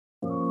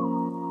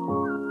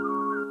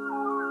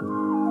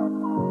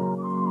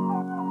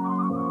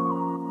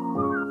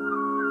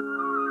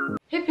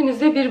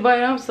Hepinize bir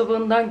bayram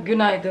sabahından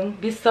günaydın.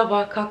 Biz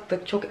sabah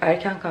kalktık, çok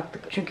erken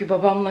kalktık. Çünkü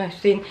babamla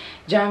Hüseyin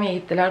camiye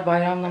gittiler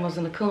bayram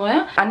namazını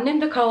kılmaya.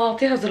 Annem de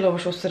kahvaltıyı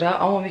hazırlamış o sıra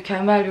ama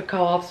mükemmel bir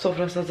kahvaltı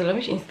sofrası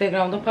hazırlamış.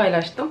 Instagram'da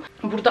paylaştım.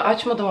 Burada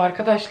açmadım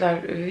arkadaşlar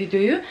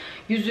videoyu.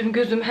 Yüzüm,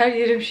 gözüm, her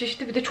yerim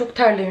şişti. Bir de çok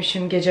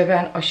terlemişim gece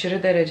ben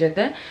aşırı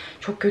derecede.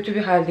 Çok kötü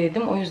bir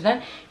haldeydim. O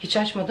yüzden hiç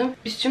açmadım.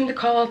 Biz şimdi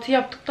kahvaltı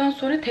yaptıktan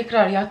sonra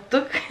tekrar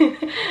yattık.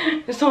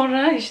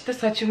 Sonra işte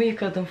saçımı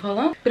yıkadım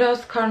falan.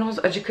 Biraz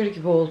karnımız acıkır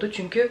gibi oldu.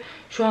 Çünkü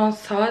şu an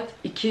saat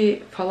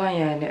 2 falan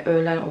yani.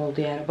 Öğlen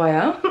oldu yani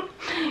bayağı.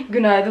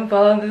 Günaydın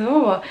falan dedim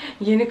ama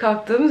yeni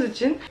kalktığımız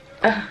için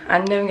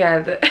annem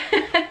geldi.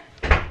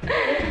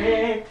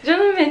 Evet.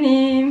 Canım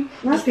benim.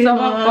 Biz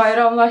sabah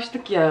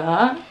bayramlaştık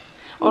ya.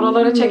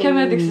 Oraları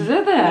çekemedik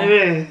size de.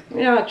 Evet.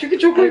 Ya çünkü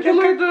çok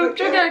uykuluyduk.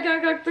 Çok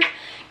erken kalktık.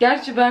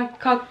 Gerçi ben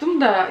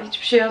kalktım da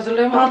hiçbir şey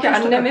hazırlayamadım ki.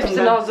 Annem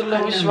hepsini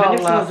hazırlamış vallahi.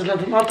 Hepsini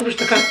hazırladım.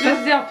 6.30'da kalktım.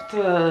 Sürpriz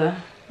yaptı.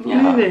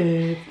 Ya.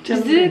 Evet.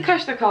 Bizi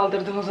kaçta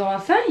kaldırdın o zaman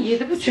sen?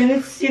 7.30. Seni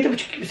 7.30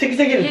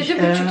 8'e gelmiş.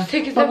 7.30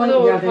 8'e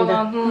doğru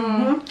falan.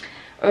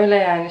 Öyle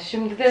yani.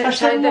 Şimdi de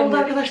saçlarım oldu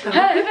arkadaşlar.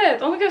 Ha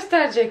evet, onu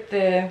gösterecektim.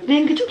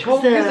 Rengi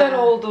çok güzel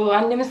oldu.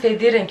 Annemin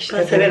sevdiği renk işte.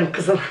 Ben severim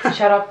kızıl.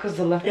 Şarap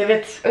kızılı.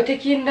 Evet.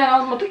 Ötekinden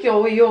almadık ya,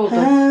 o iyi oldu.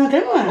 Ha,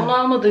 değil mi? Onu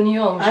almadın,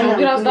 iyi olmuş. Aynen. O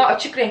biraz daha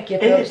açık renk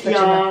yapıyor evet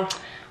saçını. Ya.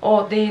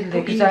 O değildi,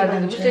 çok güzel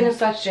dedi. Bu senin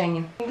saç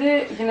rengin.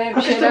 Şimdi yine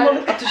bir şeyler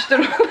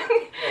atıştırmalık.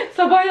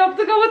 Sabah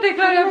yaptık ama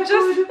tekrar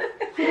yapacağız.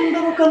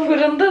 Fırında bakalım.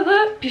 Fırında da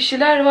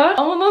pişiler var.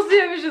 Ama nasıl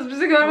yemişiz?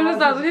 Bizi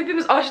görmeniz lazım.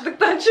 Hepimiz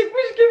açlıktan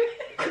çıkmış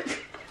gibi.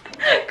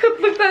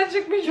 Kıtlıktan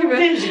çıkmış gibi. Çok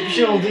değişik bir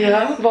şey oldu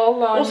ya.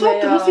 Vallahi o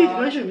saatte nasıl yedik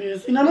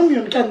acımıyoruz?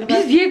 İnanamıyorum kendime.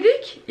 Biz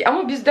yedik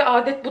ama bizde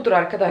adet budur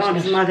arkadaşlar.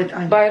 Bizim adet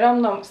aynı.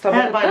 Bayramda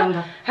sabahında. Her bayramda.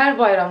 Her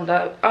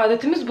bayramda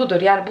adetimiz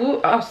budur. Yani bu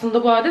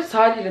aslında bu adet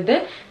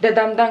Salihli'de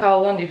dedemden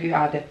kalan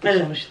bir adetti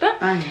sonuçta.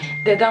 Aynen.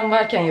 Dedem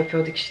varken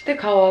yapıyorduk işte.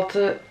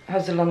 Kahvaltı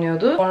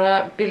hazırlanıyordu.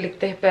 Sonra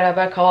birlikte hep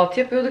beraber kahvaltı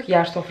yapıyorduk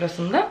yer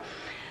sofrasında.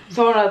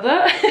 Sonra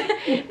da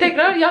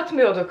tekrar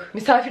yatmıyorduk.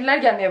 Misafirler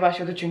gelmeye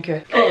başladı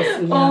çünkü.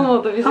 Olsun ya.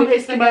 Olmadı. Ama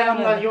eski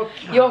bayramlar yok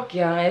ya. Yok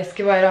ya.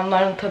 Eski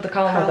bayramların tadı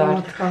kalmadı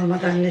artık.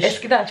 Kalmadı anne.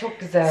 Eskiden çok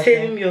güzeldi.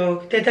 Sevim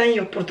yok. Deden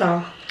yok burada.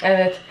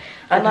 Evet.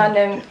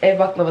 Anneannem ev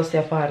baklavası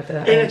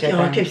yapardı. Evet önceden.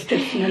 ya,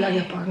 tepsi neler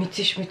yapardı.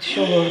 Müthiş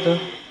olurdu.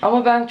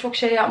 Ama ben çok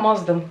şey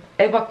yapmazdım.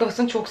 Ev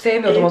baklavasını çok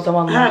sevmiyordum o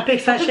zamanlar. Ha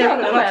pek sen şey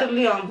yapmıyorsun,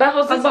 hatırlıyorum. Ben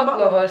hazır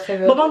baklava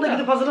seviyordum. Baban da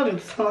gidip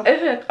hazırlanıyordu sana.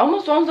 Evet ama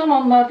son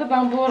zamanlarda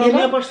ben bu aralar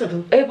yemeye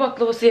başladım. Ev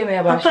baklavası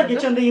yemeye başladım. Hatta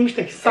geçen de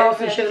yemiştik. Sağ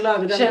olsun Şenol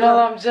abiden. Şenol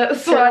amca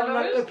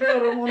ısmarlamış.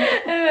 Öpüyorum onu.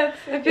 Evet.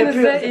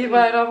 Hepinize iyi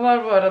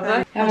bayramlar bu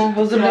arada. Hemen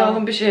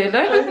hazırlayalım bir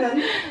şeyler.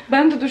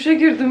 Ben de duşa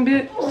girdim.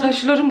 Bir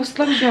saçlarım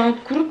ıslak şu an.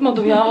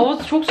 Kurutmadım ya. Hava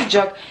çok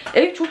sıcak.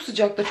 Ev çok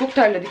sıcak da. Çok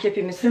terledik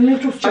hepimiz. Senin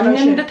çok sıcak.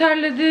 Annem de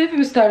terledi.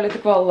 Hepimiz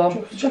terledik vallahi.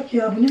 Çok sıcak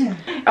ya, bu ne?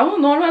 Ama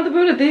normalde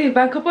böyle değil.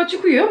 Ben kapı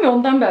açık uyuyorum ya,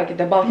 ondan belki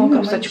de. Balkon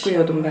kapısı açık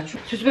uyuyordum ben.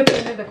 Süs ve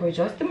peynir de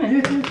koyacağız değil mi?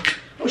 Evet.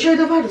 O şey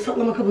de vardı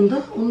saklama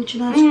kabında. Onun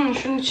içine aç.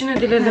 Şunun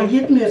içine diledim.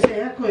 Yetmiyorsa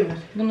eğer koy ver.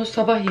 Bunu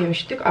sabah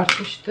yemiştik.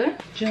 Artmıştı.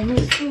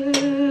 Canısı.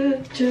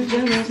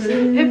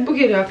 Hep bu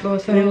geliyor aklıma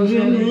sen onu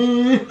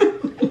söyle.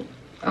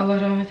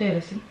 Allah rahmet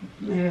eylesin.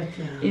 Evet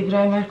ya.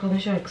 İbrahim Erkal'ın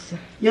şarkısı.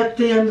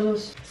 Yattı yandı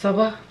olsun.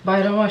 Sabah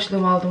bayram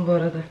harçlığımı aldım bu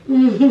arada.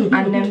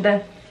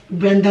 Annemden.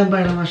 Benden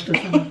bayram açtı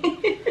sana.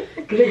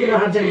 Güle güle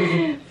harcar kızım.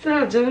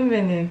 Sağ ol canım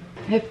benim.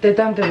 Hep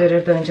dedem de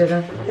verirdi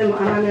önceden. Hem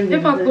anneannem verirdi.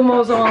 Hep aklıma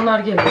o zamanlar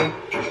geliyor.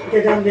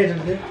 Dedem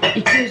verirdi.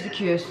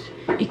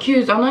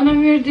 200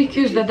 anneannem verirdi,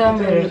 200 dedem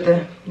verirdi.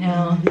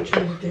 Ya. Hiç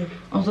öyle değil.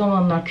 O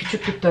zamanlar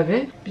küçüktük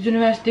tabi. Biz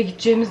üniversiteye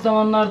gideceğimiz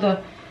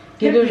zamanlarda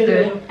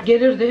gelirdi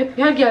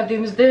hep. Her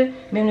geldiğimizde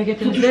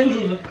memleketimizde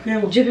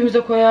cebimize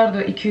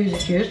koyardı 200.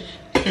 Seninle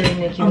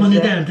ikimize. Ama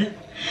ne derdi?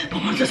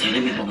 Babanıza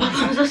söylemeyin,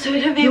 Babanıza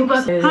söylemeyin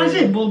bak.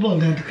 Harcayın bol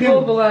bol derdi.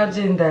 Bol bol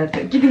harcayın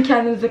derdi. Gidin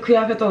kendinize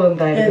kıyafet alın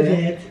derdi.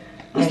 Evet.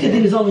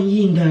 İstediğinizi alın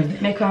yiyin derdi.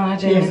 Mekana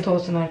cennet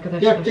olsun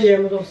arkadaşlar. Yaktı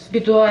yanında olsun.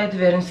 Bir dua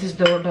ediverin siz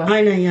de orada.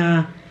 Aynen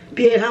ya.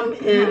 Bir elham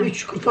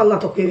 3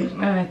 fallat okuyun.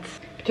 Evet.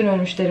 Bütün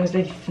ölmüşlerimize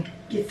gitsin.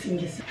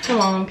 Gitsin.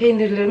 Tamam,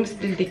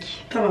 peynirlerimiz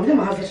bildik. Tamam değil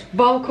mi? Hazır.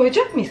 Bal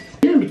koyacak mıyız?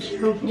 Bilir mi ki?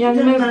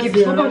 Yenmez gibi.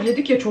 Sabah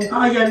yedik ya çok.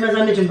 Gelmez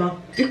anneciğim bal.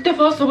 İlk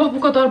defa sabah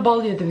bu kadar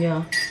bal yedim ya.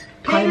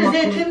 Peynir,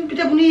 zeytin, bir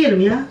de bunu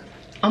yiyelim ya.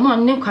 Ama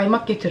annem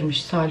kaymak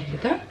getirmiş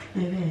Salihli'den.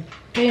 Evet.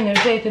 Peynir,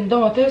 zeytin,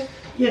 domates.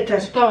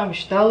 Yeter. Tamam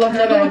işte, Allah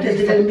ne Domates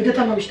verdiyse. edelim, bir de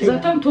tamam işte.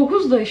 Zaten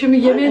tokuz da şimdi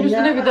yemeğin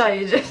üstüne ya. bir daha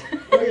yiyeceğiz.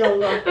 Hay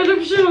Allah. Öyle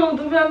bir şey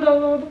oldu, ben de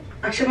anlamadım.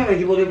 Akşam yemeği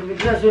gibi oluyor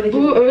bu, biraz öyle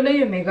gibi. Bu öğle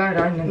yemeği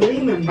gayrı annem. Öğle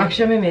yemeği mi?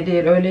 Akşam yemeği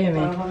değil, öğle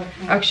yemeği.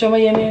 Akşama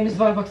yemeğimiz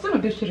var,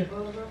 baksana bir sürü.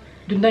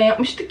 Dünden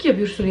yapmıştık ya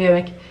bir sürü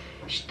yemek.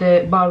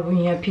 İşte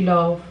barbunya,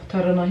 pilav,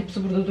 tarhana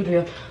hepsi burada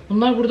duruyor.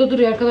 Bunlar burada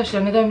duruyor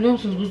arkadaşlar. Neden biliyor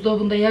musunuz?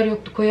 Buzdolabında yer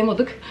yoktu,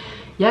 koyamadık.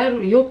 Yer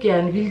yok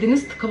yani,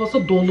 bildiğiniz tıka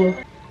basa dolu.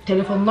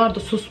 Telefonlar da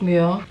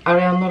susmuyor.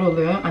 Arayanlar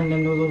oluyor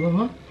annemle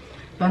oğlumu.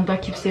 Ben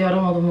daha kimseyi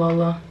aramadım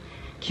valla.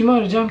 Kimi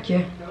arayacağım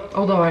ki?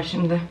 O da var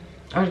şimdi.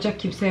 Arayacak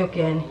kimse yok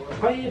yani.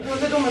 Ay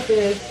pembe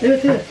domates.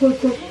 Evet koy.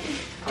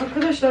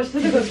 Arkadaşlar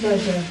size de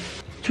göstereceğim.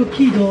 Çok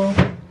iyiydi o.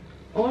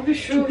 Abi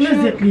şu Çok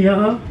lezzetli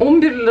ya.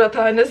 11 lira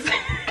tanesi.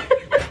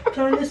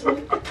 Tanesi.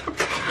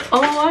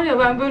 Ama var ya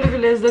ben böyle bir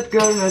lezzet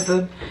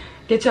görmedim.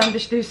 Geçen de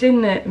işte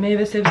Hüseyin'le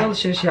meyve sebze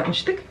alışveriş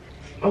yapmıştık.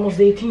 Ama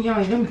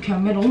zeytinyağıyla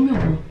mükemmel olmuyor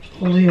mu?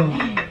 Oluyor.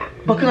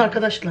 Bakın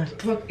arkadaşlar.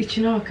 Bak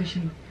içine bakın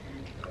şimdi.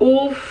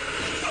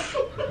 Of.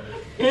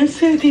 En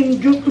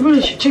sevdiğim göklü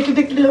böyle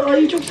çekirdekli.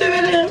 Ay çok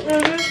severim.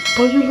 Evet.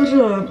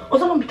 Bayılırım. O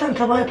zaman bir tane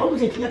tabağa yapalım,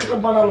 zeytinyağı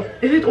kadar banalım.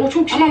 Evet o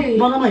çok Ama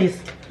banamayız.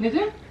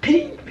 Neden?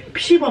 Bir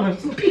şey banarız.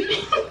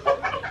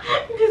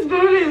 Biz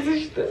böyleyiz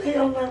işte. Ey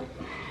Allah.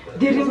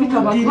 Derin bir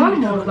tabak Derin var bir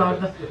mı tabak.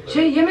 oralarda?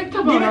 Yemek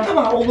tabağına. Yemek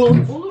tabağı olur.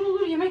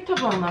 Olur yemek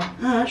tabağına.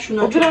 Ha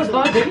şunlar. O biraz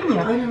daha derin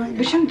ya. Aynen.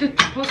 Bu şimdi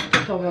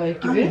pasta tabağı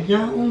gibi. Ay, ya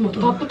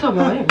olmadı. Tatlı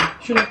tabağı ya.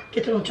 Şunu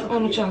getir onu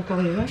çalkalım. Onu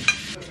çalkalayı ver.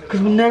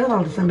 Kız bunu nereden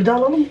aldın sen? Bir daha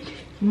alalım.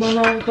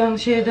 Manavdan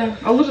şeyden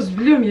alırız,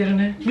 biliyorum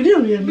yerini. Biliyor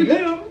musun yerini?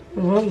 Biliyorum.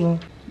 Valla.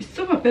 Biz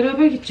sabah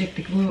beraber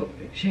gidecektik bu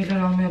şeyler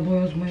almaya,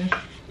 boyoz.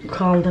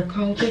 Kaldı.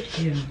 Kaldı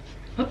ya.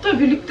 Hatta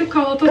birlikte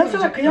kahvaltı Ben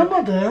sana hazırlayacaktık.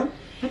 kıyamadım.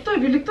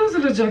 Hatta birlikte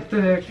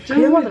hazırlayacaktık.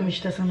 Kıyamadım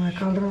işte sana.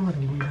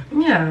 Kaldıramadım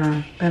bunu. Ya.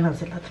 Ben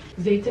hazırladım.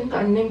 Zeytini de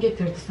annem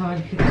getirdi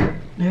Salih'le.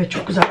 Evet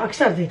çok güzel.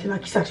 Akisar zeytin,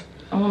 akisar.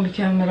 Ama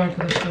mükemmel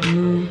arkadaşlar.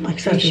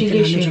 Akisar Yeşil zeytin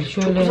yeşil. anneciğim.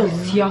 Çok Şöyle güzel.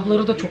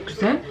 siyahları da çok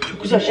güzel.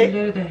 Çok güzel.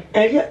 Yeşilleri de.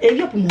 Ev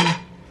yapımı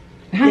o.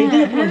 Evde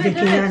yapılan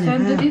zeytin yani.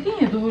 Sen de Ha. dedin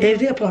ya, doğru.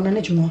 Evde yapılan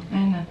anneciğim o.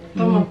 Aynen.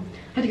 Tamam.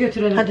 Hadi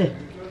götürelim. Hadi.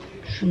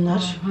 Şunlar.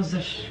 Aa,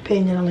 hazır.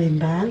 Peynir alayım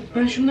ben.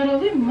 Ben şunları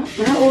alayım mı?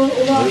 Ha, o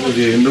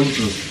Hadi yayında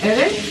mısınız?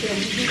 Evet.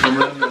 Kamera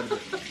nerede?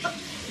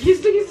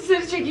 Gizli gizli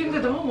seni çekeyim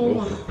dedim ama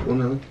olmadı. O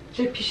ne lan?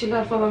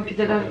 Pişiler falan,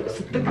 pideler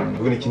ısıttık.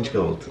 Bugün ikinci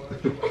kahvaltı.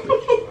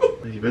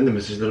 Ben de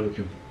mesajlara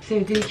bakıyorum.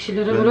 Sevdiği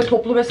kişilere böyle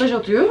toplu mesaj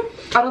atıyor.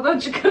 Aradan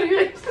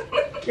çıkarıyor hepsini.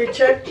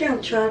 geçerken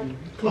çarp.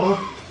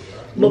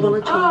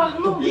 Babana çarp. Ah,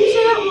 ne bir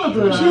şey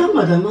yapmadı. Bir şey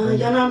yapmadım ha.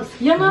 Yanağını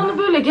Yanağını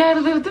böyle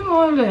gerdirdim,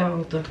 öyle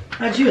oldu.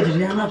 acıyordur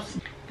ya, ne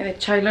yapsın?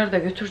 Evet, çayları da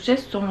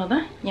götüreceğiz. Sonra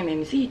da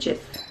yemeğimizi yiyeceğiz.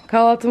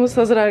 Kahvaltımız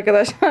hazır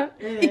arkadaşlar.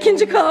 Evet.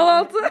 İkinci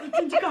kahvaltı.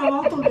 İkinci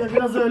kahvaltı oluyor,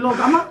 biraz öyle oldu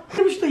ama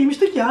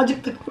yemiştik ya,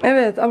 acıktık.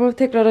 Evet ama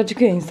tekrar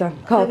acıkıyor insan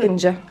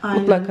kalkınca. Evet, aynen.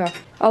 Mutlaka.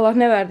 Allah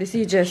ne verdiyse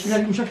yiyeceğiz.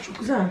 Güzel yumuşak, çok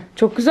güzel.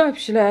 Çok güzel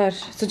pişiler.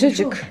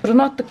 Sıcacık.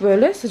 Fırına attık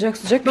böyle. Sıcak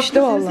sıcak pişti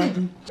Bak, vallahi.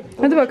 sevdim.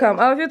 Hadi bakalım.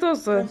 Afiyet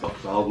olsun.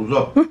 Sağ ol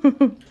uzak.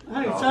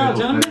 Hayır, sağ ol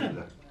canım benim.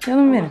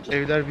 Canım benim.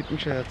 Evler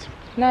bitmiş hayatım.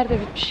 Nerede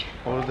bitmiş?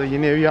 Orada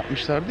yeni ev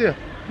yapmışlardı ya.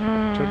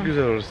 Çok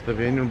güzel orası da.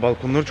 Benim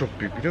balkonları çok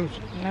büyük, biliyor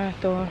musun? Evet,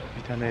 doğru.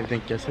 Bir tane ev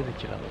denk gelse de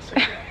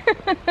kiralasak.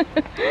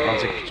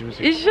 Alacak gücümüz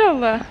yok.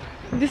 İnşallah.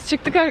 Biz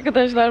çıktık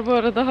arkadaşlar, bu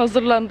arada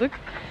hazırlandık.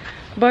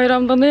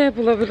 Bayramda ne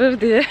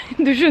yapılabilir diye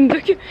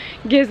düşündük.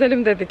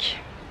 Gezelim dedik.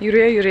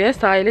 Yürüye yürüye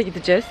sahile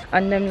gideceğiz.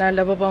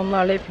 Annemlerle,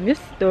 babamlarla hepimiz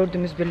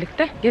dördümüz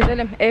birlikte.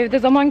 Gezelim. Evde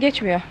zaman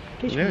geçmiyor.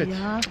 Evet.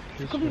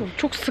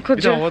 Çok Bir de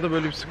sıkıcı. havada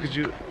böyle bir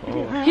sıkıcı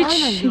hava.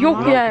 Hiç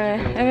yok yani.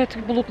 Evet,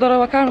 bulutlara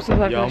bakar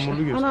mısınız arkadaşlar?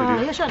 Yağmurlu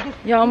gösteriyor. Yaşar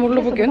dur.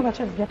 Yağmurlu bugün.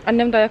 Açarız, gel.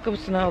 Annem de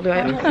ayakkabısını alıyor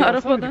ya. Alsana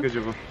Arabada. bir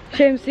acaba.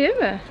 Şemsiye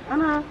mi?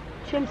 Ana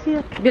şemsiye.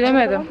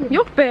 Bilemedim.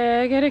 Yok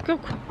be, gerek yok.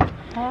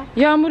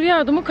 Yağmur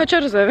yağdı mı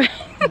kaçarız eve.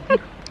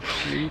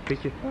 İyi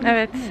peki.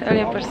 Evet, öyle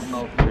yaparız.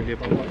 Öyle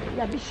yapalım.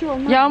 Ya bir şey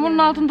olmaz. Yağmurun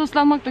altında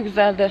ıslanmak da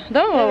güzeldi.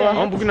 Değil mi baba?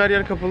 Ama bugün her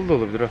yer kapalı da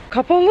olabilir ha.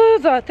 Kapalı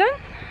zaten.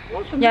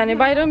 Yani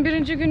bayramın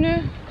birinci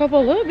günü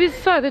kapalı. Biz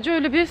sadece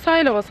öyle bir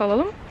sahil havası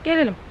alalım.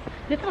 Gelelim.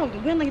 Ne tamam,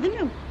 bu yana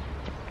gidemiyor mu?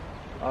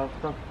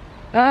 Alttan.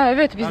 Ha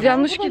evet, biz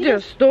yanlış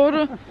gidiyoruz. Doğru.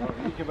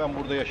 İyi ki ben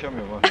burada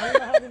yaşamıyorum ha.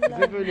 Biz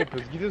hep böyle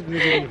yapıyoruz. Gidiyoruz, biz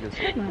de gidiyoruz.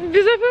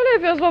 Biz hep öyle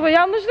yapıyoruz baba.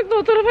 Yanlışlıkla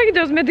o tarafa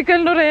gidiyoruz,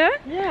 medikalin oraya.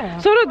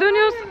 Sonra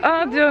dönüyoruz.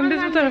 Aa diyorum,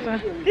 biz bu tarafa.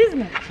 Biz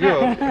mi?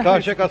 Yok,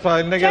 Karşıyaka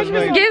sahiline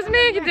gezmeye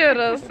Gezmeye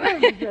gidiyoruz.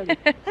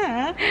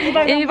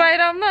 İyi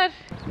bayramlar.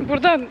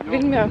 Buradan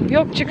bilmiyorum.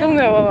 Yok,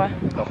 çıkılmıyor baba.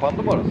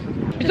 Kapandı mı orası?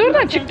 Biz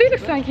oradan çıktıydık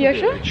sanki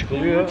Yaşa.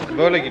 Çıkılıyor.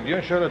 Böyle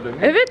gidiyorsun, şöyle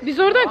dönüyorsun. Evet, biz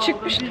oradan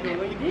çıkmıştık.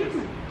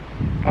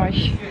 Ay.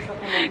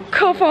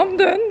 Kafam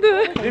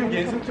döndü. Benim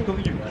genzim tıkalı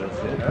gibi biraz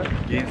ya.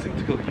 Genzim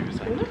tıkalı gibi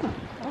sanki.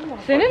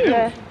 Senin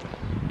mi?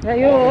 Ya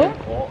yok.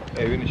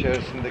 O evin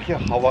içerisindeki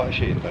hava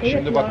şeyinden.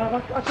 Şimdi bak,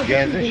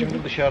 genzin şimdi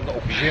dışarıda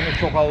oksijeni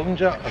çok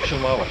alınca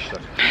açılmaya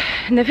başlar.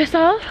 Nefes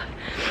al.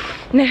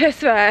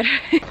 Nefes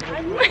ver.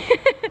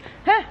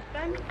 Ben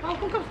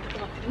balkon kapısı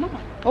kapattım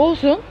ama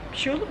Olsun. bir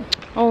şey olur mu?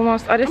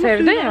 Olmaz. Ares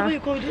evde ya. Koydu,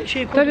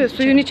 koydu. Tabii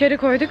suyun içeri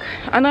koyduk.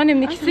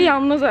 Anneannemin ikisi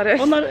yalnız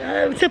Ares. Onlar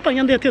Sepan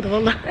yanında yatıyordu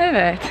valla.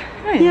 Evet.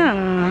 Aynen. Ya.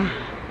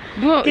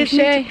 Bu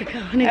Gezmeye şey. çıktık ha,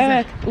 ne güzel.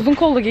 Evet. Uzun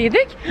kollu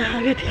giydik.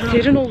 Evet ya.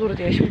 Serin olur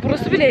diye. Şimdi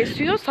burası bile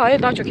esiyor.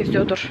 Sahil daha çok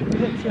esiyordur.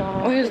 Evet ya.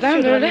 O yüzden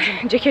Şöyle böyle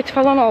anneciğim. ceket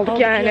falan aldık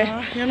yani.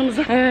 Ya,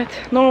 yanımıza. Evet.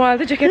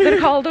 Normalde ceketleri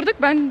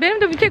kaldırdık. Benim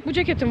de bir tek bu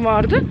ceketim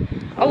vardı.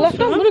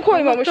 Allah'tan bunu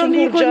koymamışım Allah'tan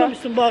iyi hurca.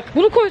 koymamışsın bak.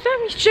 Bunu koysam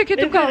hiç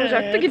ceketim Evet.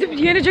 kalmayacaktı. Gidip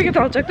yeni ceket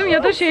alacaktım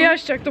ya da şeyi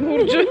açacaktım,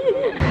 hurcu.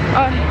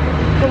 Ay,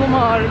 kolum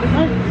ağrıdı.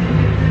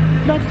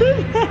 Baktın.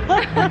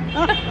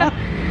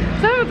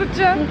 Sen mi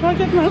tutacaksın?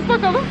 Fark etmez. Tut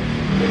bakalım.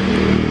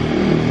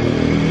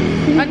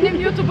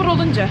 Annem YouTuber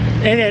olunca.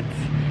 Evet.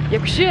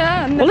 Yakışıyor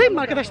ha anne. Olayım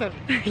mı arkadaşlar?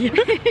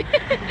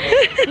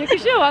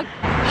 Yakışıyor bak.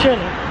 Şöyle.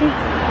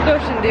 Dur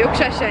şimdi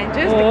yokuş aşağı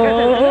ineceğiz. Dikkat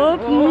edelim.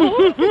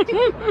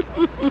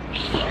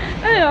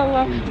 Ey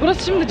Allah.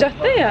 Burası şimdi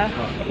cadde ya.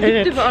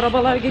 Evet. Dip dibi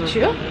arabalar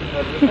geçiyor.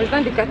 O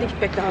yüzden dikkatli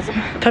gitmek lazım.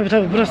 Tabii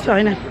burası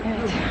aynen.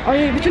 Evet.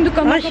 Ay bütün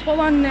dükkanlar Ay.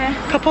 kapalı anne.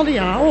 Kapalı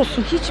ya,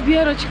 olsun. Hiçbir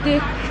yer açık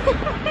değil.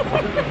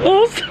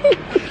 Olsun.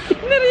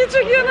 Nereye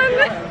çekiyorsun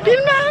anne?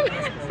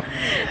 Bilmem.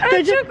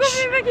 Ay çok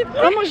komiğime gitti.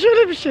 Ama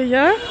şöyle bir şey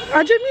ya.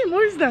 Acemiyim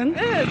o yüzden.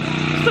 Evet.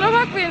 Kusura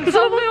bakmayın.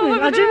 Kusura Sallıyor bakmayın,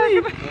 olabilir.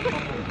 acemiyim.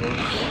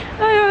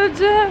 Ay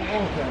öleceğim.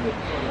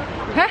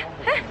 Heh.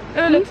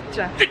 Öyle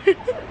tutacaksın.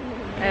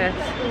 Evet.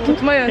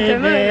 Tutma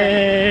yöntemi öyle.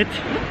 Evet.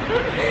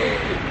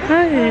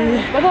 Ay.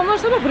 Babamlar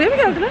sabah buraya mı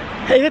geldiler?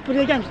 Evet,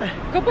 buraya gelmişler.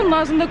 Kapının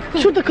ağzında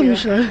kılmış. Şurada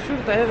kılmışlar.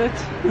 Şurada evet.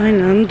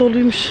 Aynen,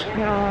 doluymuş.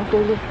 Ya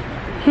dolu.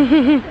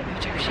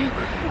 Yapacak bir şey yok.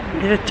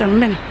 Evet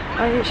canım benim.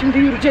 Ay şimdi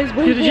yürüyeceğiz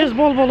bol Yürüyeceğiz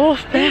bol bol,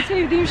 of be. En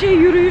sevdiğim şey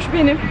yürüyüş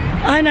benim.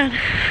 Aynen.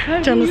 Her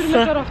gün Canısı.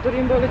 yürüme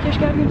taraftarıyım böyle.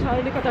 Keşke her gün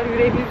sahile kadar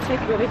yürüyebilsek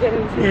böyle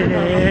gelebilsek.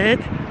 Evet.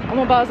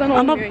 Ama bazen olmuyor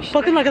Ama işte.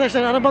 bakın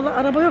arkadaşlar,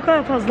 araba yok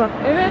ha fazla.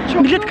 Evet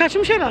çok Millet zor.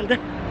 kaçmış herhalde.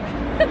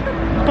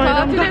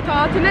 Bayramda.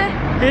 Tatile.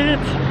 Evet.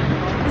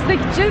 Biz de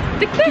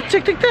gidecektik de.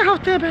 Gidecektik de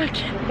haftaya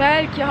belki.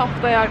 Belki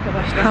haftaya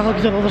arkadaşlar. Hava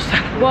güzel olursa.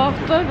 Bu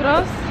hafta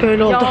biraz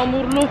Öyle oldu.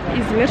 yağmurlu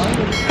İzmir.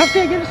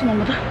 Haftaya gelirsin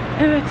olmadı.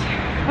 Evet.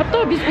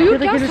 Hatta biz Ya da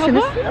uyurken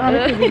gelirseniz sabah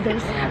Ahmet'le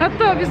gideriz.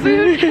 hatta biz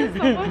uyurken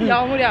sabah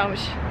yağmur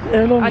yağmış.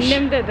 Öyle olmuş.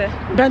 Annem dedi.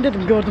 Ben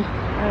dedim, gördüm.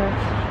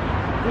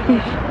 Evet.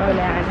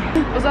 Öyle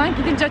yani. O zaman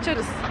gidince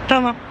açarız.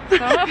 Tamam.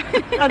 Tamam.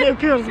 Hadi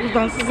öpüyoruz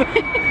buradan sizi.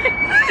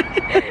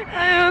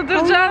 Ay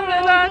öldüreceğim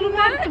beni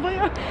anne.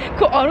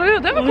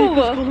 Arıyor değil mi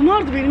kolu? Kolum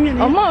vardı benim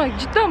yani. Ama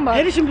cidden bak.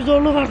 Her işin bir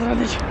zorluğu vardır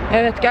anneciğim.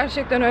 Evet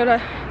gerçekten öyle.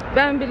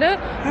 Ben bile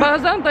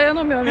bazen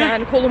dayanamıyorum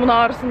yani kolumun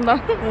ağrısından.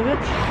 Evet.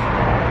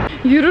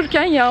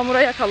 Yürürken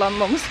yağmura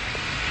yakalanmamız.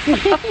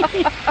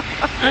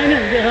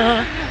 Aynen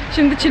ya.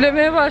 Şimdi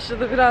çilemeye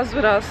başladı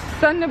biraz.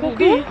 Sen ne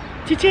buldun?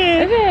 Çiçeği.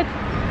 Evet.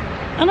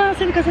 Ana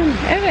seni kazandım.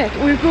 Evet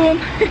uygun.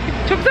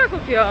 Çok güzel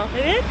kokuyor.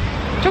 Evet.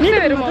 Çok Neydi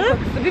severim o bunun adı?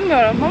 kokusu.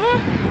 Bilmiyorum ama.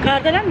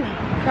 Kardelen mi?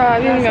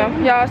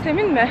 Bilmiyorum.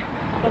 Yasemin mi?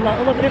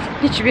 Vallahi olabilir.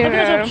 Hiç Arkadaşlar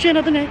bilmiyorum. çiçeğin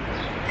adı ne?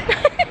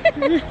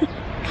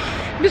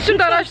 Biz şimdi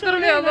Lütfen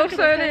araştırmayalım. söyleyin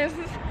Söyleyin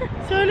siz.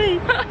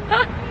 Söyleyin.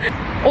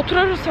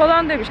 Otururuz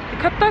falan demiştik.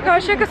 Hatta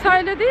Karşıyaka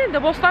sahile değil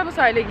de Bostanlı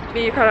sahile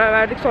gitmeyi karar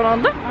verdik son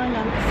anda.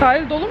 Aynen.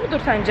 Sahil dolu mudur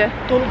sence?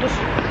 Doludur.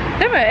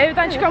 Değil mi?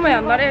 Evden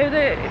çıkamayanlar,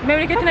 evde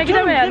memleketine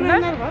gidemeyenler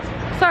var.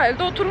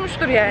 sahilde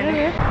oturmuştur yani.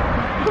 Evet.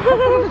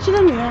 Burada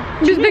çilemiyor.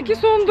 Bizdeki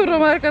son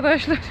durum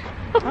arkadaşlar.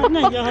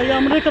 Aynen ya,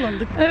 yağmura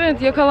yakalandık.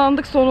 Evet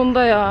yakalandık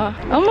sonunda ya.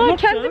 Ama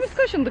yapacağız? kendimiz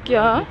kaşındık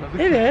ya.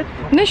 Evet.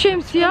 Ne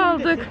şemsiye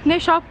aldık, ne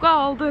şapka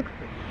aldık.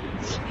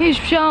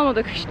 Hiçbir şey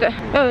almadık işte.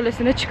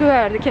 Öylesine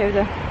çıkıverdik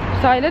evden.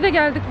 Sahile de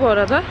geldik bu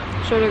arada.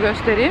 Şöyle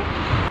göstereyim.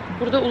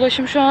 Burada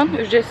ulaşım şu an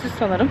ücretsiz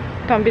sanırım.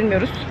 Tam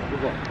bilmiyoruz.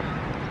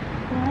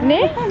 Ne?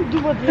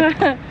 Duva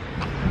diye.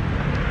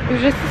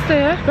 Ücretsizse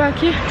eğer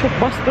belki çok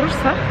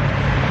bastırırsa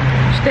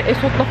işte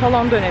Esot'la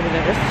falan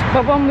dönebiliriz.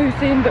 Babamla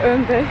Hüseyin de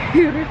önde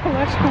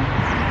yürüyorlar şu an.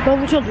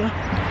 Davul çalıyor.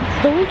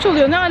 Davul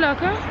çalıyor, ne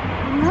alaka?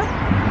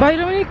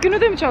 Bayramın ilk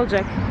günü de mi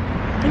çalacak?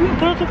 Değil mi?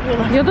 Para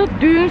topluyorlar. Ya da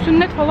düğün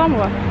sünnet falan mı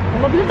var?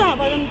 Olabilir daha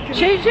bayram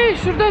günü.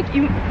 Şurada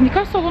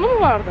nikah salonu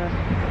mu vardı?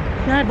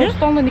 Nerede?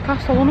 Bostan'da nikah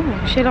salonu mu?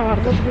 Bir şeyler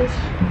vardı.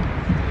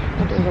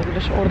 O da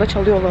olabilir. Orada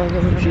çalıyorlar Şu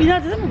olabilir.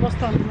 ileride değil mi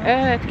Bostanlı?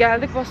 Evet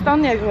geldik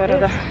Bostanlı'ya bu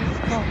arada.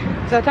 Tamam.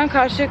 Zaten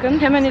Karşıyaka'nın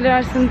hemen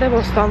ilerisinde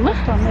Bostanlı.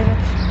 Tamam, evet.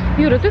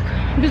 Yürüdük.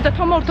 Biz de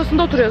tam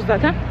ortasında oturuyoruz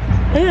zaten.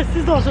 Evet,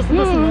 siz de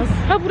ortasındasınız.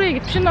 Ha buraya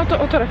gitmişsin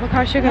o tarafa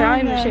Karşıyaka'ya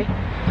aynı Aynen. şey.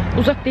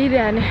 Uzak değil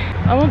yani.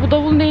 Ama bu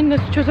davul neyin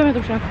nesi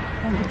çözemedim şu an.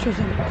 Ben de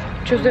çözemedim.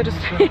 Çözeriz.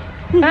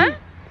 Ha?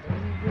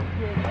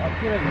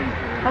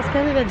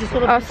 Asker eğlencesi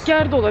olabilir.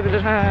 Asker de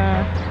olabilir. Ha.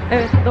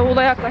 Evet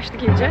davula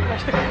yaklaştık iyice.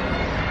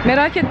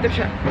 Merak ettim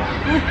şu an.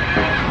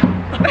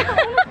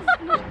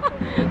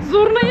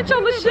 Zurnayı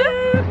çalışır.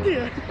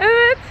 diyor.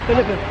 Evet. Böyle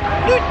böyle.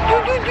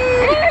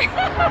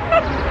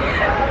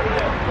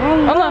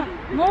 Allah. Ana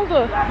ne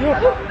oldu?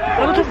 Yok.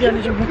 Para topluyor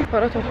anneciğim bu.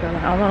 Para topluyorlar.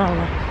 Aman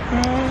Allah.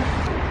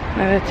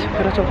 Evet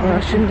para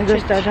topluyorlar. Şimdi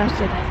göstereceğim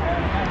size de.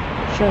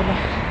 Şöyle.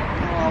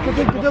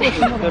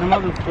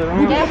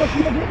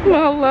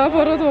 Vallahi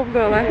para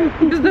topluyorlar.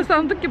 Biz de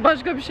sandık ki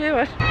başka bir şey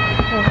var.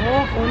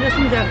 Oho,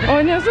 oynasın geldi.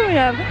 Oynayasın mı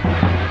geldi?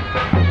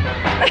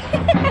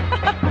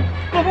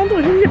 Babam da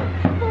oynuyor.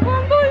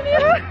 Babam da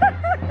oynuyor.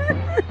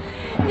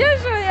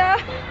 Yaşa ya.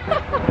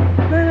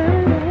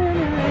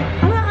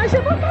 Ana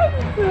Ayşe bakar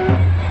mısın?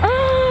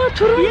 Aa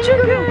turuncu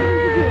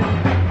gül.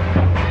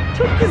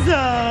 Çok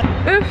güzel.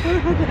 Öf.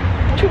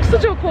 Çok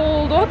sıcak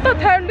oldu. Hatta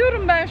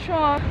terliyorum ben şu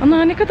an.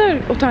 Ana ne kadar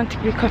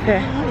otantik bir kafe.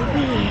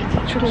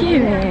 Evet. Çok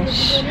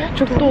iyiymiş.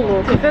 Çok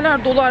dolu.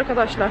 Kafeler dolu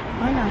arkadaşlar.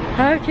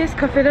 Aynen. Herkes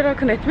kafelere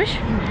akın etmiş.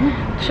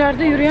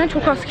 Dışarıda yürüyen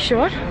çok az kişi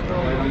var.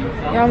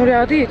 Yağmur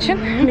yağdığı için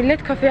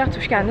millet kafeye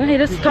atmış kendini.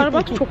 Hele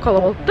Starbucks çok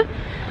kalabalıktı.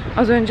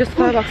 Az önce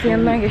Starbucks'ın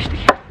yanından geçtik.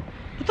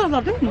 Bu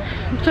taraflar değil mi?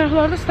 Bu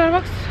taraflarda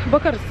Starbucks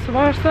bakarız.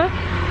 Varsa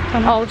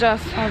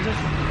alacağız. Alacağız.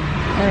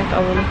 Evet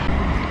alalım.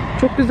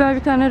 Çok güzel bir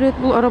tane Red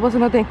Bull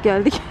arabasına denk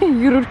geldik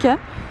yürürken.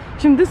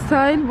 Şimdi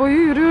sahil boyu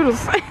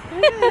yürüyoruz.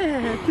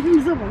 Evet,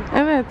 tipimize bak.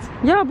 Evet.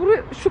 Ya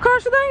şu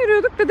karşıdan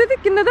yürüyorduk da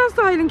dedik ki neden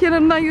sahilin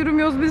kenarından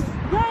yürümüyoruz biz?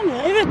 Yani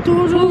evet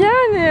doğru.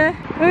 Yani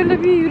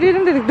öyle bir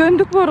yürüyelim dedik.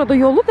 Döndük bu arada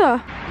yolu da.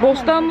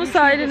 Bostanlı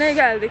sahiline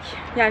geldik.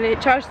 Yani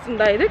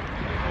çarşısındaydık.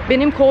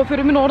 Benim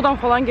kuaförümün oradan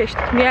falan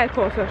geçtik. Miel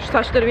kuaför.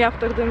 Saçlarımı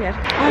yaptırdığım yer.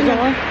 O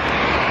zaman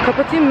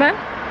kapatayım ben.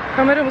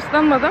 Kameram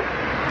ıslanmadan.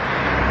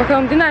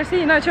 Bakalım dinerse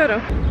yine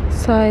açarım.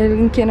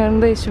 Sahilin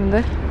kenarındayız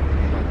şimdi.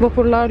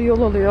 Vapurlar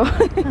yol alıyor.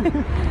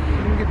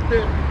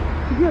 Gitti.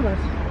 Gidiyorlar.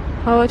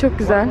 Hava çok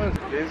güzel.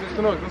 Deniz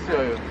üstüne bak nasıl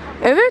yağıyor.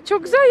 Evet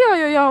çok güzel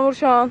yağıyor yağmur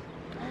şu an.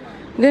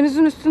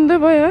 Denizin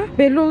üstünde bayağı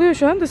belli oluyor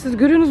şu anda. Siz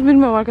görüyorsunuz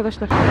bilmiyorum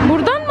arkadaşlar.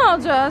 Buradan mı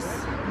alacağız?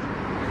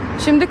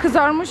 Şimdi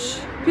kızarmış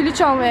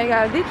piliç almaya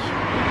geldik.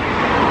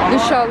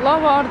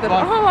 İnşallah vardır.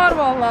 Var. Aha var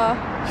vallahi.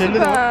 Kelli de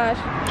var. Süper.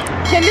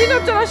 Kelleyi ne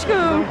yapacaksın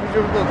aşkım?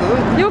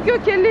 Yok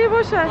yok kelleyi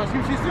boş ver. Başka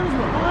bir şey istiyor musun?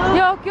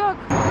 Yok yok.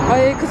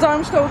 Ay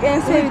kızarmış tavuk en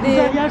sevdiğim.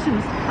 Güzel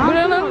yersiniz.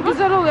 Buranın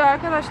güzel oluyor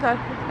arkadaşlar.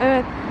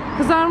 Evet.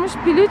 Kızarmış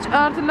piliç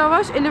artı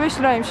lavaş 55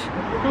 liraymış.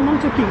 Tamam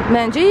çok iyi.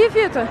 Bence iyi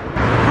fiyatı.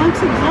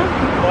 Hangisi güzel?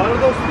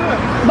 Baharat olsun değil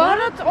mi?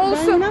 Baharat Ben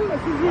olsun. yemem de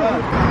siz yiyin.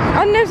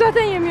 Annem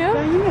zaten yemiyor.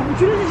 Ben yemiyorum.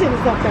 Üçünüz yiyeceğiz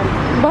zaten.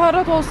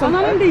 Baharat olsun.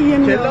 Anneannem de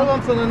yiyemiyor. Kelle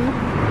alalım sana anne.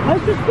 Ay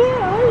sus be.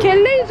 Ay.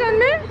 Kelle yiyeceksin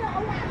mi?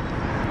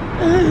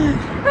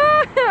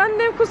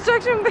 Annem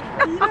kusacak şimdi.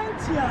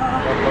 İğrenç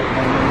ya.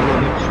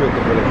 Bir şey yok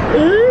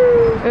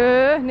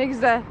böyle. Ne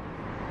güzel.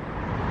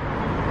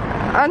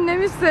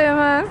 Annem hiç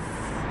sevmez.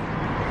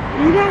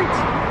 İğrenç.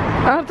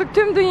 Artık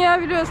tüm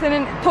dünya biliyor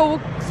senin tavuk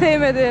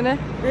sevmediğini.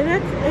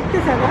 Evet. Et de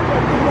sever.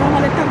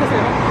 Normal etten de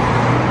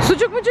sever.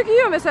 Sucuk mucuk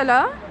yiyor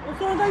mesela.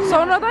 O sonradan yiyor.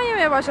 Sonradan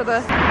yemeye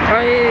başladı.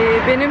 Ay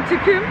benim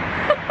tipim.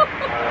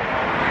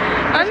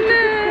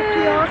 Anne.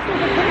 Ya,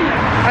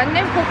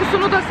 Annem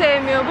kokusunu da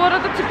sevmiyor. Bu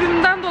arada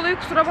tipimden dolayı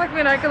kusura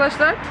bakmayın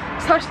arkadaşlar.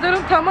 Saçlarım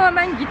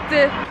tamamen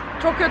gitti.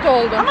 Çok kötü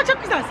oldu. ama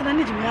çok güzelsin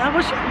anneciğim ya.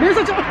 Boş. Benim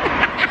saçım.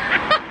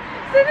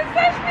 Senin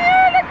saç niye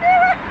öyle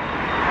kıvır?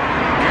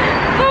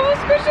 Tavus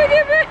kuşu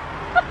gibi.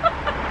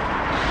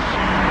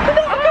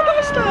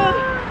 Arkadaşlar.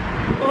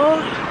 Oh.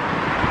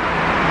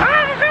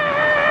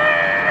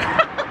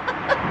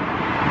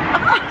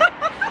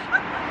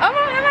 Ama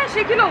hemen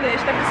şekil oluyor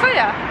işte kısa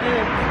ya.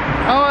 Evet.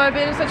 Ama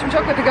benim saçım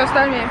çok kötü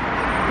göstermeyeyim.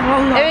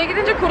 Vallahi. Eve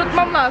gidince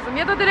kurutmam lazım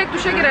ya da direkt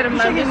duşa girerim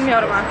ben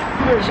bilmiyorum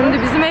artık.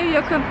 Şimdi bizim ev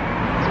yakın.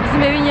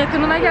 Bizim evin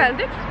yakınına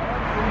geldik.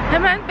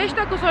 Hemen 5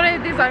 dakika sonra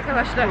evdeyiz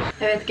arkadaşlar.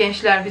 Evet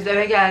gençler biz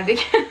eve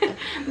geldik.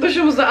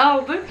 Duşumuzu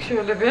aldık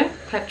şöyle bir.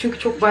 Çünkü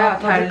çok bayağı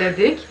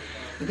terledik.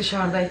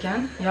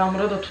 Dışarıdayken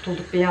yağmura da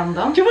tutulduk bir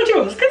yandan.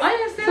 Çıvırcıyoruz kız. Ay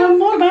Sen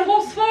mor ben.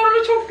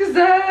 fosforlu çok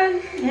güzel.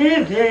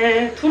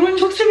 Evet. Turuncu.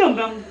 Çok seviyorum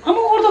ben.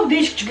 Ama orada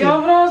değişik çıkıyor.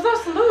 Yavru ağzı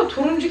aslında da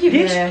turuncu gibi.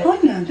 Değişik.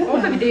 Aynen değil mi?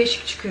 Orada bir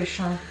değişik çıkıyor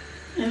şu an.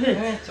 Evet.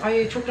 Evet.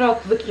 Ay çok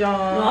rahatladık ya.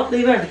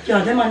 Rahatlayıverdik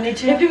ya değil mi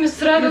anneciğim? Hepimiz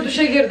sırayla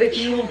duşa girdik.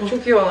 İyi oldu.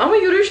 Çok iyi oldu. Ama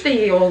yürüyüş de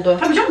iyi oldu.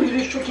 Tabii canım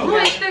yürüyüş çok iyi. Ama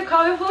ya. işte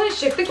kahve falan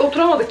içecektik.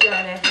 Oturamadık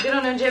yani. Bir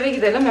an önce eve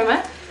gidelim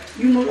hemen.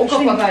 O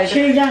Şey, kafadaydık.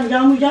 yani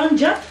yağmur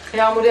yağınca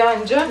Yağmur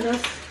yağınca. biraz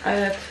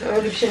Evet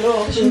öyle bir şeyler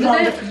oldu. Şimdi de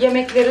Hızlandık.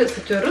 yemekleri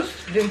ısıtıyoruz.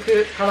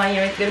 Dünkü kalan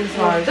yemeklerimiz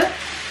vardı.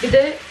 Bir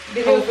de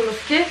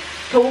biliyorsunuz ki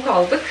tavuk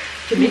aldık.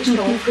 Piliç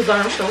tavuk,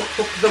 kızarmış tavuk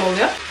çok güzel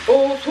oluyor.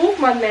 O soğuk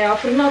mu anne ya?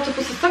 Fırına atıp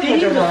ısıtsak mı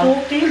değildir, acaba?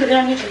 soğuk değildir ya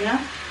anneciğim ya.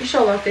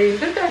 İnşallah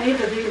değildir de.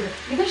 Değildir.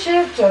 Bir de şey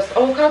yapacağız.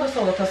 Avokado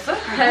salatası.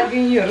 Her gün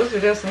yiyoruz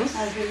biliyorsunuz.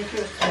 Her gün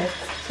yapıyoruz. Evet.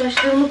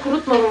 Saçlarımı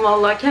kurutmadım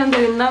vallahi.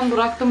 Kendiliğinden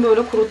bıraktım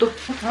böyle kurudu.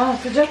 Ha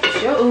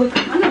sıcakmış ya ılık.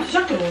 Annem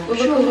sıcak olur.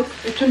 Ilık ılık.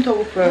 Bütün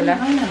tavuk böyle.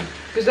 Aynen.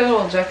 Güzel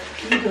olacak.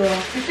 İyidir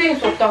o. Hüseyin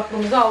soktu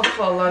aklımızı aldık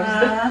vallahi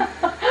biz de. Ha.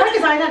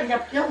 Herkes ayrı ayrı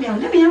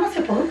yapmayalım değil mi ya? Nasıl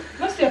yapalım?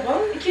 Nasıl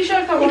yapalım?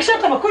 İkişer tabak.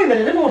 İkişer tabak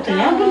koyuverelim ortaya.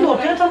 Ha, Bunu da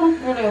ortaya tamam.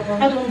 Öyle yapalım.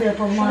 Hadi onu da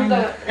yapalım. Şunu aynen.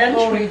 da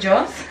Ermiş mi?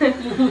 doğrayacağız.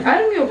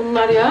 Ermiyor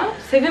bunlar ya.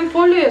 Sevim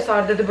folyoya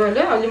sar dedi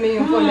böyle.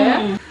 Alüminyum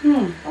folyoya.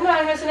 Ama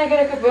ermesine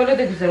gerek yok. Böyle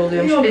de güzel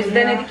oluyormuş. İyi Biz olur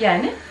ya. denedik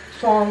yani.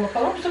 Soğanlı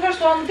falan. Bu sefer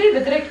soğanlı değil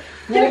de direkt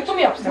yoğurtlu mu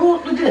yapsak?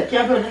 Yoğurtlu direkt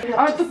ya böyle.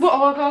 Artık bu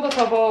avokado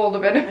tabağı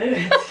oldu benim. Evet.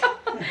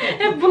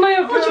 Hep buna Ama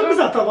yapıyorum. çok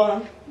güzel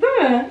tabağın. Değil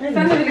mi? Evet.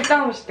 Sen de birlikte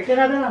almıştık.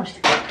 Beraber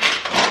almıştık.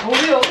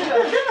 Oluyor.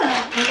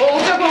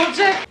 Olacak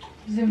olacak.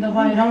 Bizim de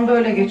bayram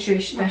böyle geçiyor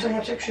işte.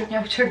 Yapacak bir şey yok.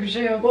 Yapacak bir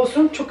şey yok.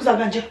 Olsun çok güzel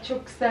bence.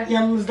 Çok güzel.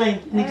 Yanınızdayım.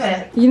 Ne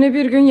güzel. Yine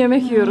bir gün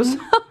yemek yiyoruz.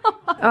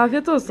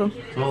 Afiyet olsun.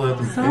 Sağ ol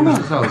hayatım. Sağ ol.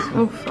 Elinize sağlık.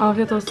 Of,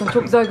 afiyet olsun.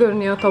 Çok güzel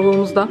görünüyor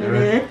tavuğumuzda.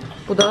 Evet.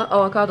 Bu da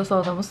avokado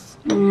salatamız.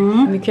 Hı.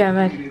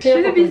 Mükemmel.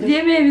 Şimdi biz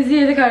yemeğimizi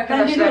yedik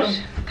arkadaşlar. geliyorum.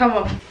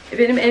 Tamam.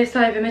 Benim ev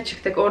sahibime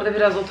çıktık. Orada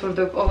biraz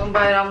oturduk. Onun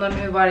bayramlarını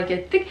mübarek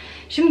ettik.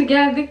 Şimdi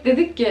geldik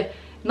dedik ki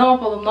ne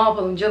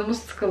yapalım canımız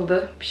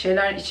sıkıldı. Bir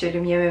şeyler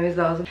içelim, yememiz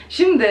lazım.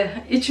 Şimdi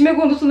içme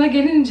konusuna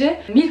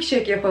gelince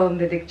milkshake yapalım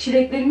dedik.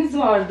 Çileklerimiz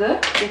vardı.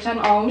 Geçen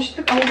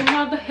almıştık ama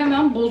bunlar da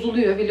hemen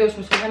bozuluyor.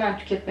 Biliyorsunuz ki hemen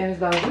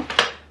tüketmemiz lazım.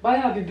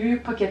 Bayağı bir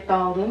büyük pakette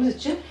aldığımız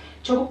için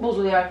çabuk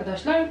bozuluyor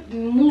arkadaşlar.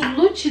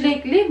 Muzlu,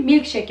 çilekli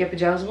milkshake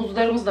yapacağız.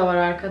 Muzlarımız da var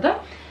arkada.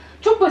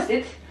 Çok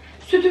basit.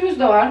 Sütümüz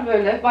de var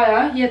böyle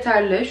bayağı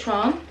yeterli şu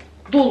an.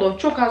 dolu.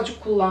 Çok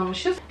azıcık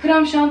kullanmışız.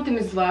 Krem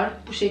şantimiz var.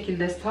 Bu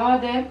şekilde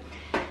sade.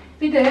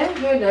 Bir de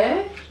böyle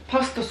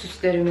pasta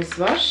süslerimiz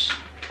var.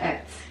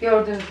 Evet.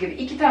 Gördüğünüz gibi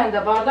 2 tane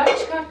de bardak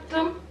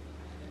çıkarttım.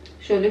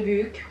 Şöyle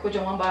büyük,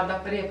 kocaman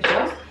bardakları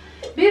yapacağız.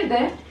 Bir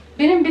de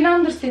benim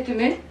blender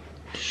setimin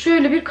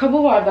şöyle bir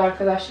kabı vardı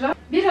arkadaşlar.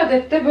 Bir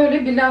adet de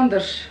böyle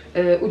blender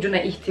ucuna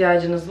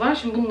ihtiyacınız var.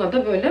 Şimdi bununla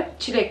da böyle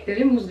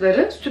çilekleri,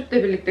 muzları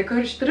sütle birlikte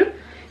karıştırıp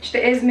işte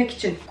ezmek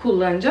için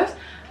kullanacağız.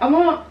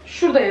 Ama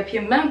şurada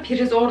yapayım ben.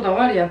 Priz orada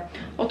var ya.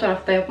 O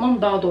tarafta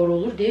yapmam daha doğru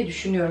olur diye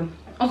düşünüyorum.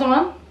 O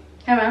zaman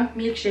hemen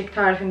milkshake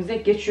tarifimize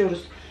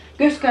geçiyoruz.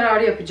 Göz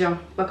kararı yapacağım.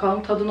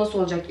 Bakalım tadı nasıl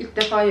olacak. İlk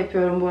defa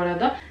yapıyorum bu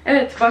arada.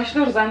 Evet,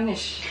 başlıyoruz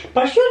anneş.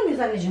 Başlıyor muyuz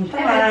anneciğim?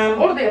 Tamam. Evet,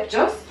 orada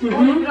yapacağız.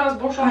 Onu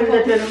biraz boşaltalım.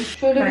 Halledelim.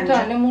 Şöyle Bence. bir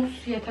tane muz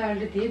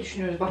yeterli diye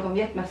düşünüyoruz. Bakalım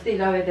yetmezse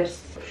ilave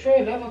ederiz.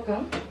 Şöyle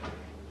bakın.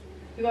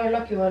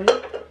 Yuvarlak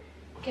yuvarlak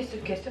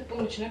kesip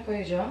bunun içine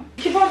koyacağım.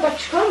 2 bardak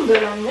çıkar mı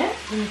böyle anne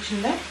bunun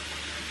içinden?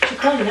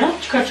 Çıkar ya.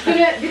 Çıkar.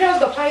 Üstüne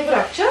biraz da pay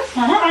bırakacağız.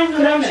 Aha, aynen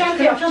Krem öyle. şanti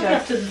Krem yapacağız. şanti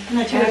yapacağız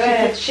üstüne.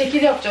 Evet,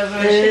 şekil yapacağız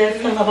böyle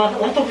Sana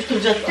bardakları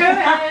tokuşturacağız.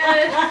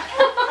 Evet.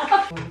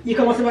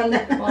 Yıkaması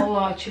bende.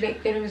 Vallahi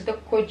çileklerimiz de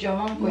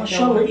kocaman.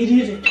 Maşallah iri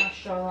iri.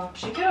 Maşallah.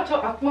 Şeker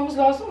atmamız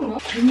lazım mı?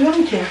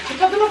 Bilmiyorum ki. Bir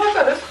tadına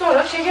bakarız.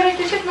 Sonra şeker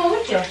eklesek ne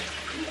olur ki?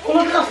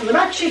 Olabilir aslında.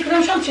 Belki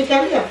krem şanti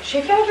şekerli ya.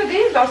 Şeker de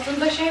değil de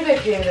aslında şey de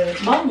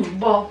ekleyebiliriz. Bal mı?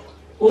 Bal.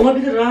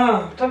 Olabilir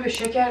ha. Tabii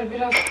şeker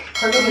biraz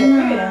kalori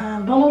yapıyor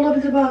ya. Bal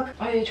olabilir bak.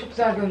 Ay çok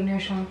güzel görünüyor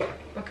şu an.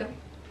 Bakın.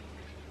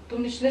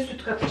 Bunun içine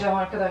süt katacağım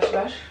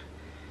arkadaşlar.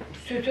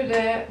 Sütü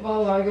de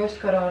vallahi göz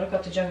kararı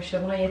katacağım işte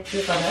buna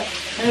yettiği kadar.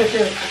 Evet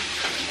evet.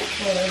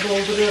 Böyle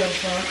dolduruyorum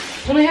şu an.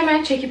 Bunu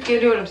hemen çekip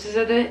geliyorum.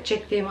 Size de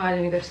çektiğim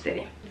halini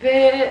göstereyim.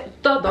 Ve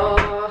dada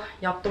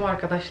yaptım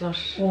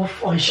arkadaşlar.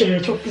 Of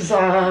Ayşe çok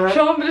güzel.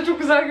 Şu an bile çok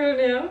güzel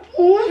görünüyor.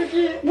 Of çok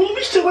iyi.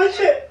 Bulmuştum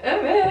Ayşe.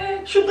 Evet.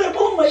 Şunu da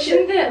yapalım mı Ayşe?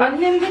 Şimdi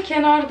annem de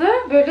kenarda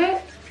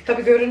böyle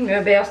tabii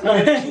görünmüyor beyaz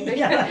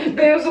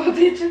beyaz olduğu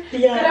için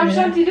Yani. krem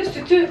şantiyle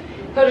sütü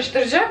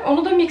karıştıracak.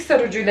 Onu da mikser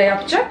ucuyla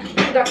yapacak.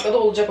 2 dakikada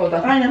olacak o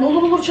da. Aynen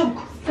olur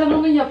çabuk. Sen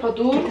onu yapa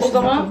dur. O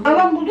zaman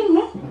Alan buldun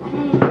mu?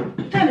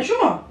 Bir tane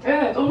şu mu?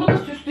 evet onu da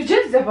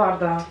süsleyeceğiz ya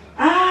bardağı.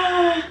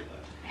 Aaa.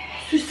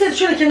 Süsleri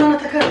şöyle kenara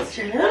takarız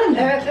şeyler öyle mi?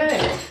 Evet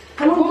evet.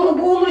 Tamam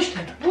bu olur işte.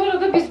 Bu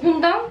arada biz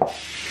bundan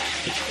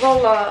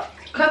valla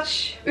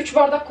 3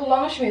 bardak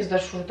kullanmış mıyızdır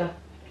şurada?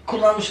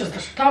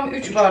 Kullanmışızdır. Tam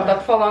 3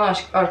 bardak falan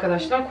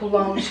arkadaşlar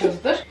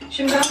kullanmışızdır.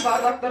 Şimdi ben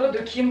bardaklara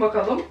dökeyim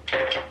bakalım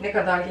ne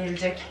kadar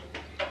gelecek.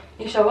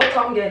 İnşallah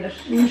tam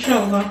gelir.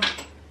 İnşallah.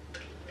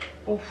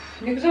 Of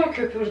ne güzel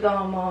köpürdü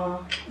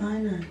ama.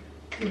 Aynen.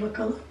 Bir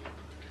bakalım.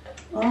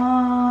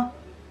 Aa.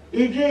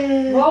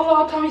 Evet.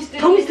 Vallahi tam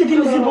istediğimiz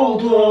kadar gibi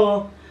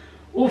oldu.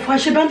 Of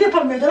Ayşe ben de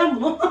yaparım evde lan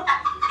bunu.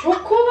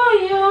 Çok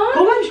kolay ya.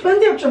 Kolaymış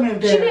ben de yapacağım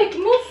evde. Çilek,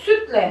 muz,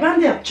 sütle.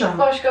 Ben de yapacağım.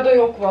 Başka da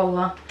yok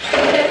valla.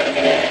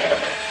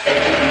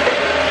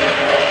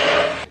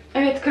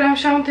 Evet krem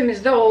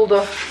şantimiz de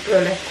oldu.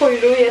 Böyle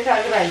koyuluğu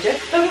yeterli bence.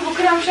 Tabii bu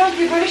krem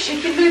şanti böyle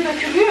şekilli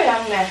dökülüyor ya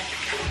anne.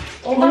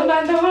 Ondan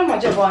bende var mı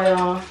acaba ya?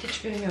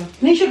 Hiç bilmiyorum.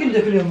 Ne şekilde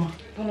dökülüyor mu?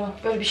 Bunu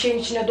böyle bir şeyin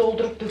içine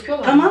doldurup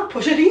döküyorlar. Tamam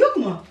poşetin yok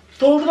mu?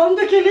 Dolduralım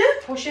dökelim.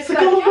 Poşet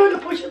Sıkalım derken- böyle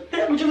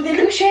poşette ucunu Bu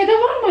delim. şeyde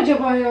var mı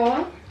acaba ya?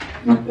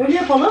 Öyle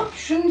yapalım.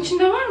 Şunun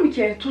içinde var mı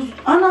ki? Tuz.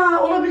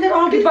 Ana olabilir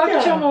al Bir dedik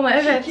bakacağım ya. ona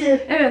evet. Şekil.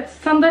 Evet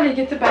sandalye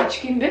getir ben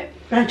çıkayım bir.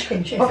 Ben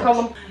çıkayım şey.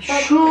 Bakalım.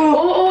 Şu.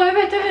 Oo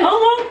evet evet.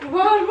 Allah.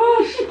 Var.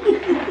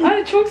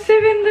 Ay çok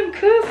sevindim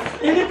kız.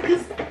 Evet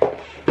kız.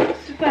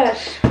 Süper.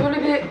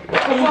 Böyle bir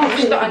kapı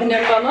almıştı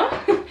annem bana.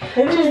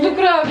 Evet. Tuzlu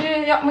kurabiye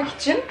yapmak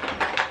için.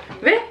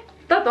 Ve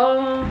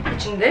dada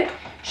içinde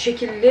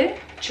şekilli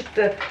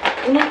çıktı.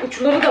 Bunun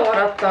uçları da var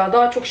hatta.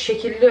 Daha çok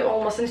şekilli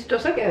olmasını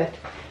istiyorsak evet.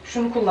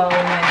 Şunu kullanalım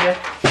bence.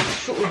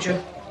 Şu ucu.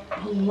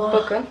 Allah.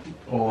 Bakın.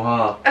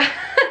 Oha.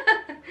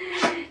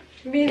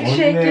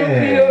 Milkshake O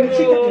ne?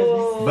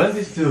 yapıyoruz. Ben de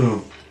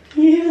istiyorum.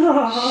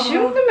 Ya.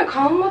 Şimdi mi?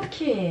 Kalmadı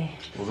ki.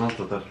 O zaman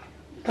tatar.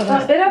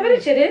 Tamam. Beraber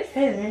içeriz.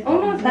 Evet.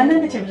 Olmaz mı?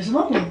 Benden de çevirirsin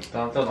olur mu?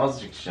 Tamam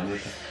azıcık içeceğim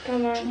lütfen.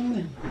 Tamam.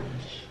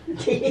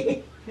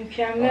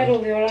 Mükemmel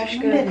oluyor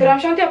aşkım. Benim. Krem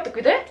şanti yaptık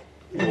bir de.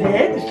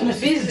 Evet üstüne Biz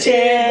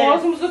süsleyeceğiz.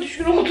 boğazımıza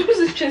düşkün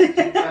olduğumuz için.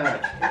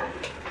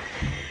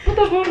 Bu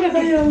da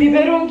böyle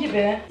biberon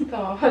gibi.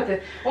 Tamam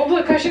hadi. Onu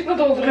da kaşıkla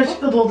dolduralım.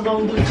 Kaşıkla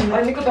dolduralım dur içine.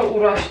 Ay ne kadar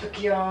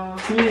uğraştık ya.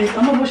 Evet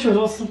ama boş ver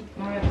olsun.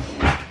 Evet.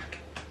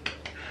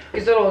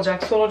 Güzel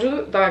olacak.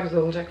 Sonucu daha güzel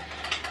olacak.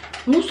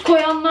 Muz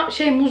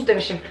koyanlar, muz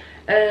demişim.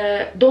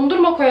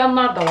 Dondurma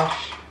koyanlar da var.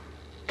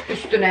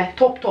 Üstüne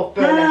top top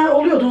böyle. Ha,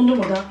 oluyor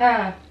dondurmada. He.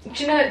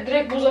 İçine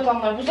direkt buz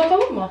atanlar. Buz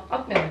atalım mı?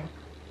 Atmayalım.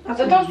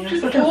 Zaten Atmayalım ya,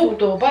 süt zaten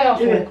soğuktu. Bayağı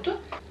Evet. soğuktu.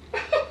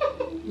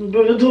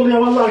 Böyle doluyor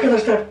vallahi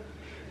arkadaşlar.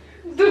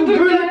 Dur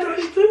Böyle gel.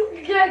 taştı.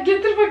 Gel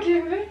getir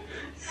bakayım bir.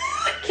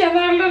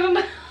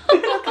 Kenarlarını.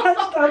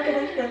 Taştı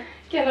arkadaşlar.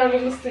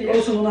 Kenarlarını sıyır.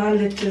 Olsun onu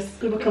halledeceğiz.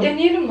 Dur Bir bakalım.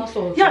 deneyelim nasıl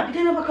olacak. Ya bir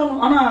dene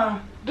bakalım. Ana.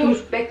 Dur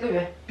bekle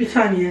bir. Bir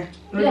saniye.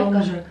 Bir Öyle dakika.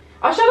 olmayacak.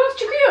 Aşağıdan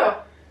çıkıyor.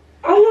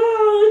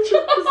 Allah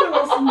çok güzel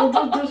aslında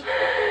dur.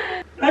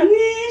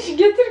 Anne.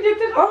 Getir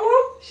Al.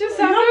 Şimdi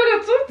sen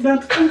böyle tut. Ben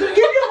tuttum. Dur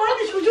geliyorum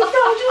anne. Çocuk da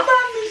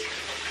ucundanmış.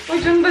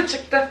 Ucunu da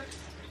çıktı.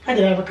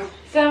 Hadi ver bakalım.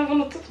 Sen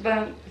bunu tut,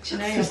 ben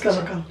içine Süsle yapacağım.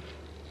 bakalım.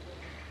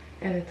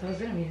 Evet,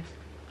 hazır mıyız?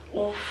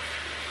 Of.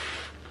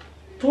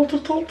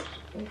 Doldur.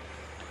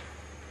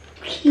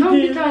 Tam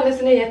bir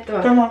tanesine yetti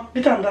bak. Tamam,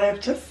 bir tane daha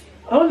yapacağız.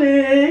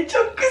 Oley,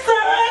 çok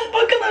güzel.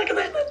 Bakın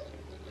arkadaşlar.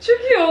 Çok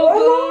iyi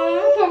oldu.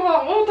 Allah.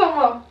 Tamam, o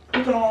tamam.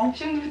 Tamam.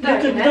 Şimdi bir Bir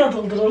dahakine. daha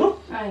dolduralım.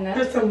 Aynen.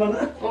 Ver sen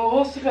bana.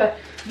 Oo, süper.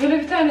 Böyle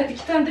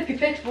iki tane de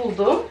pipet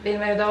buldum.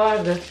 Benim evde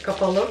vardı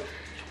kapalı.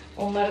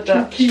 Onları da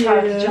Çok iyi.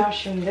 çıkartacağım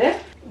şimdi.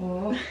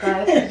 Oo,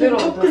 gayet güzel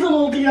oldu. Çok güzel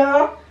oldu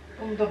ya.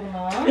 Bunu da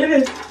buna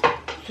Evet.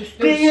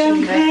 süslüyoruz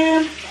şimdi.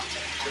 Beğendim.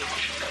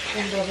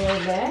 Şunu da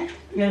böyle.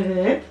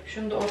 Evet.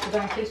 Şunu da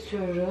ortadan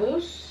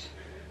kesiyoruz.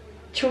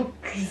 Çok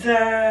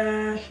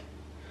güzel.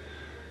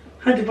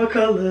 Hadi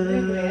bakalım.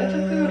 Ve buraya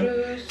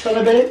takıyoruz.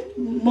 Sonra böyle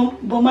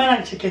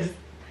bumerang çekeriz.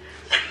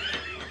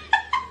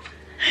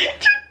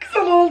 Çok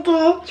güzel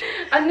oldu.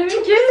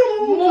 Anneminki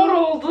mor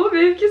oldu,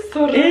 benimki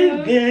sarı.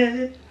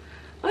 Evet.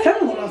 Ay, Sen de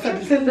mor çok alsaydın.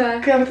 güzel.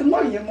 Senin kıyafetin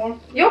var ya mor.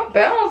 Yok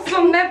be,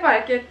 olsun, ne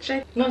fark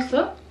edecek?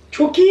 Nasıl?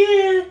 Çok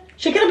iyi.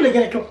 Şekere bile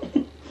gerek yok.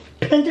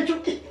 Bence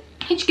çok iyi.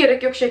 Hiç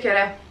gerek yok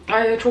şekere.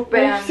 Ay, çok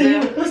beğendim.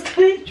 Sevim,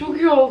 göstereyim. Çok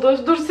iyi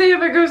oldu. Dur,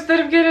 Sevim'e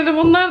gösterip gelelim.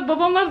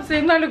 Babamlar da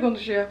Sevimlerle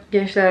konuşuyor.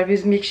 Gençler,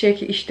 biz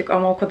milkshake'i içtik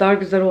ama o kadar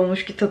güzel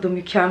olmuş ki tadı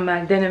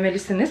mükemmel.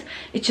 Denemelisiniz.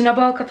 İçine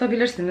bal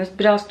katabilirsiniz.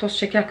 Biraz toz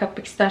şeker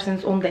katmak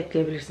isterseniz onu da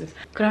ekleyebilirsiniz.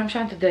 Krem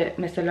şanti de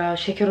mesela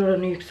şeker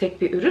oranı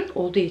yüksek bir ürün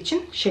olduğu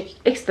için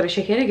ekstra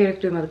şekere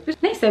gerek duymadık biz.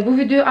 Neyse, bu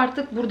videoyu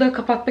artık burada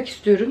kapatmak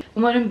istiyorum.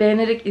 Umarım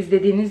beğenerek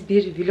izlediğiniz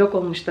bir vlog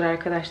olmuştur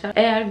arkadaşlar.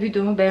 Eğer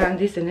videomu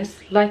beğendiyseniz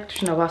like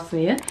tuşuna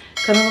basmayı,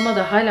 kanalıma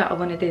da hala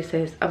abone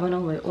değilseniz abone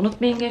olmayı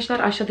unutmayın gençler.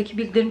 Aşağıdaki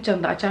bildirim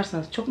çanını da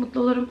açarsanız çok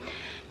mutlu olurum.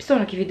 Bir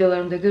sonraki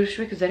videolarımda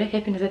görüşmek üzere.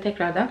 Hepinize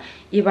tekrardan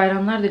iyi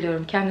bayramlar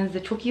diliyorum.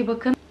 Kendinize çok iyi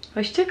bakın.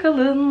 Hoşça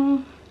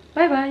kalın.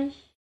 Bay bay.